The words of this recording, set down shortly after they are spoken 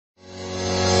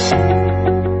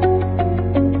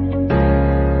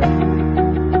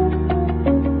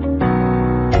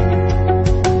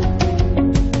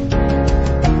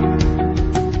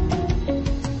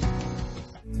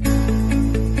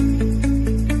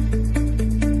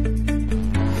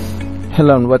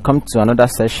Hello and welcome to another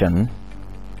session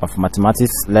of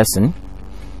mathematics lesson.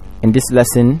 In this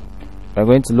lesson we're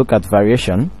going to look at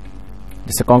variation,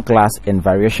 the second class in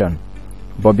variation.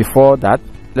 But before that,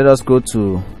 let us go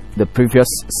to the previous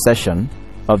session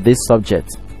of this subject.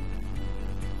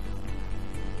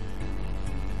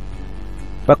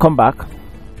 Welcome back.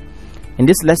 In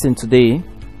this lesson today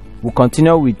we'll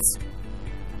continue with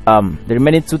the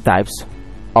remaining two types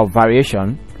of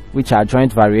variation, which are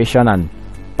joint variation and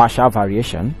partial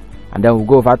variation, and then we'll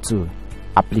go over to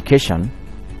application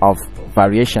of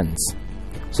variations.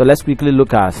 So let's quickly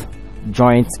look at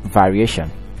joint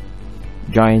variation.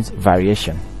 Joint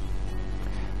variation.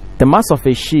 The mass of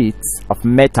a sheet of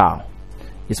metal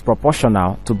is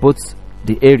proportional to both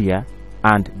the area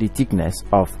and the thickness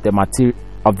of the material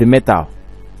of the metal.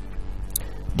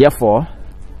 Therefore,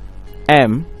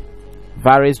 M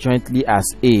varies jointly as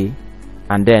A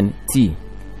and then T,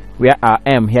 where our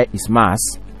M here is mass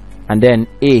and then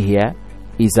A here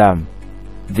is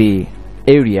the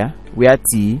area, where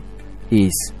T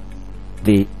is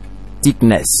the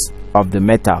thickness of the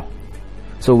metal.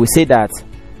 So we say that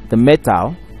the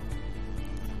metal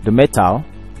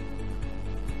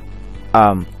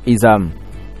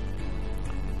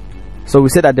so we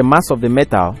say that the mass of the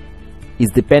metal is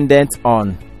dependent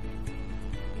on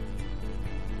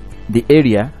the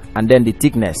area and then the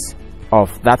thickness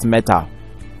of that metal.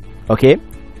 Okay,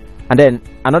 and then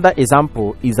another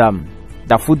example is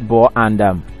the football and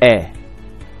air.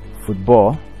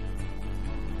 Football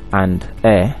and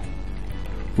air.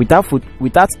 Without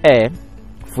air,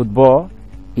 football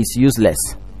is useless.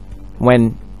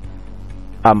 When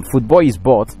football is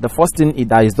bought, the first thing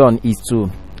that is done is to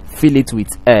fill it with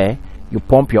air. You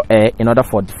pump your air in order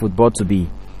for the football to be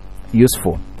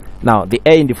useful. Now the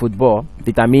air in the football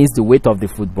determines the weight of the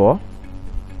football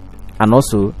and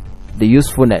also the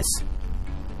usefulness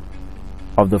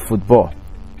of the football.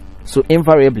 So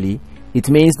invariably it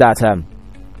means that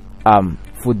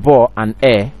football and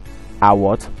air are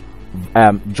what?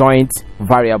 Joint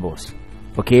variables.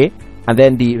 Okay, and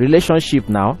then the relationship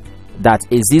now that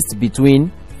exists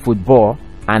between football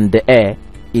and the air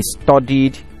is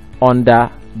studied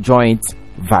under joint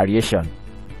variation.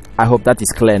 I hope that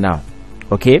is clear now.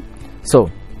 Okay, so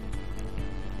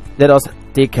let us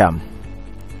take an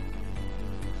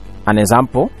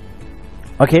example.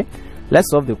 Okay, let's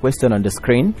solve the question on the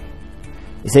screen.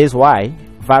 It says y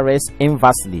varies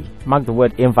inversely, mark the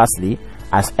word inversely,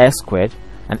 as x squared,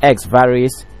 and x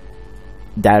varies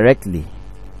directly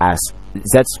as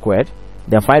z squared.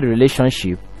 Then find the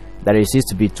relationship that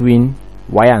exists between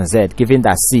y and z, given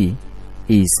that c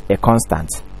is a constant.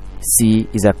 C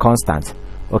is a constant.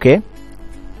 Okay,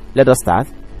 let us start.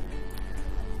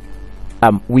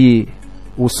 We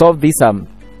will solve this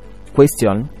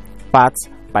question part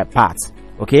by part.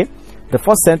 Okay, the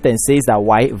first sentence says that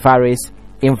y varies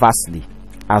inversely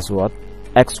as what?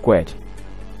 X squared.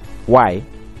 Y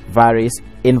varies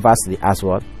inversely as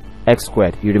what? X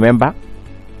squared. You remember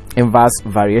inverse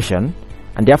variation,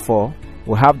 and therefore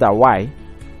we have that y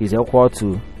is equal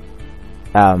to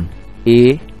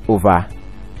a over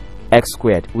x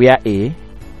squared, where a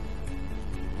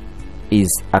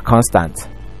is a constant.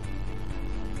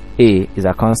 A is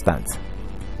a constant.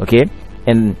 Okay,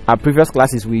 in our previous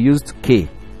classes we used k,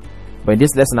 but in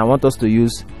this lesson I want us to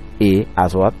use a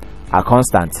as what? A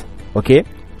constant. Okay,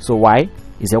 so y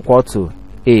is equal to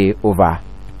a over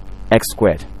x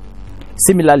squared.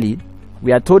 Similarly,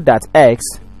 we are told that x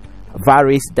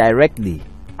varies directly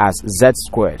as z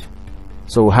squared,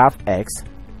 so we have x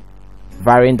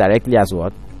varying directly as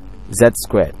what? Z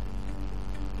squared,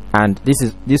 and this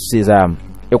is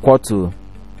equal to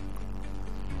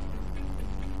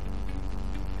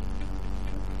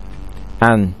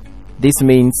and this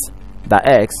means that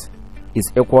x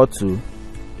is equal to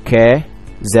k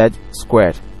z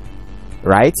squared,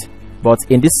 right? But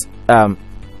in this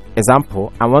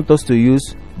example I want us to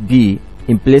use b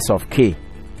in place of k.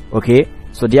 Okay,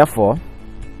 so therefore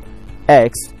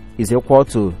x is equal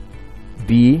to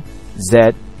b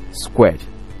z squared.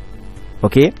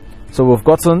 Okay, so we've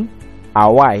gotten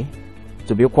our y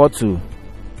to be equal to,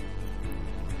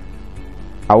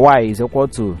 our y is equal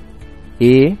to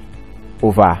a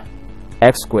over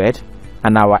x squared,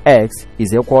 and our x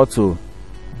is equal to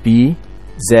b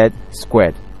z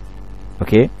squared.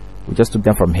 Okay, we just took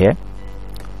them from here.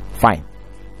 Fine.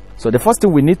 So the first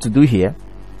thing we need to do here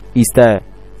is to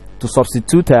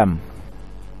substitute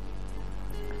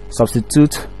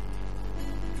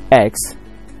x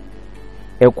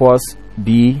equals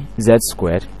b z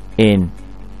squared in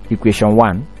equation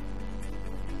 1,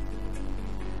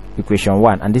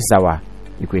 and this is our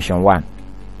equation 1.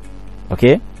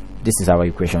 Okay, this is our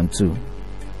equation 2.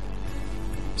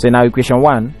 So in our equation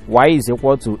 1, y is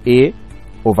equal to a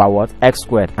over what? X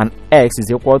squared, and x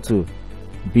is equal to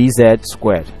bz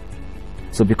squared.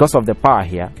 So because of the power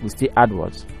here, we still add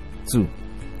what? 2.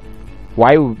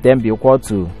 Y will then be equal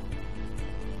to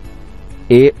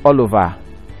a all over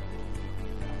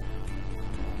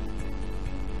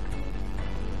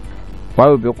y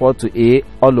will be equal to a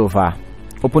all over,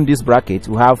 open this bracket,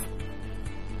 we have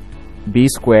b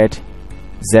squared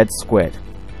z squared.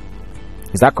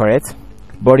 Is that correct?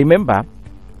 But remember,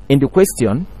 in the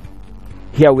question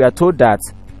here we are told that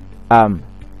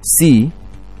c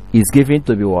is given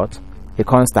to be what? A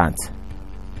constant.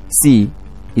 C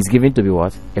is given to be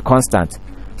what? A constant.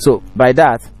 So by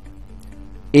that,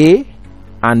 a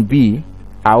and b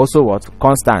are also what?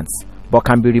 Constants, but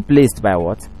can be replaced by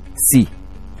what? C.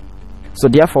 So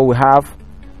therefore we have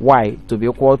y to be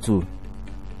equal to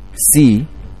c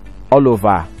all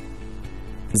over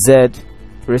z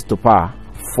raised to power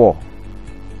 4.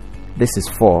 This is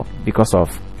 4 because of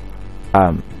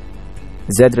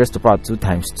z raised to power 2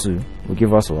 times 2 will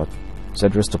give us what? Z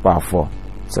raised to power 4.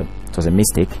 So it was a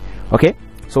mistake. Okay,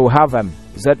 so we have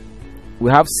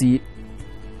we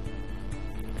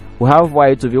have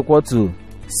y to be equal to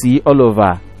c all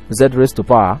over z raised to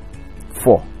power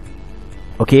 4.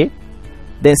 Okay,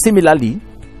 then similarly,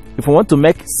 if we want to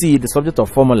make c the subject of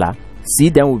formula, c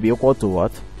then will be equal to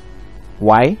what?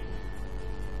 Y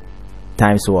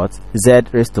times what? Z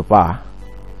raised to power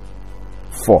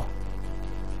 4.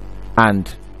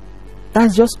 And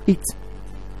that's just it.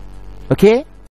 Okay,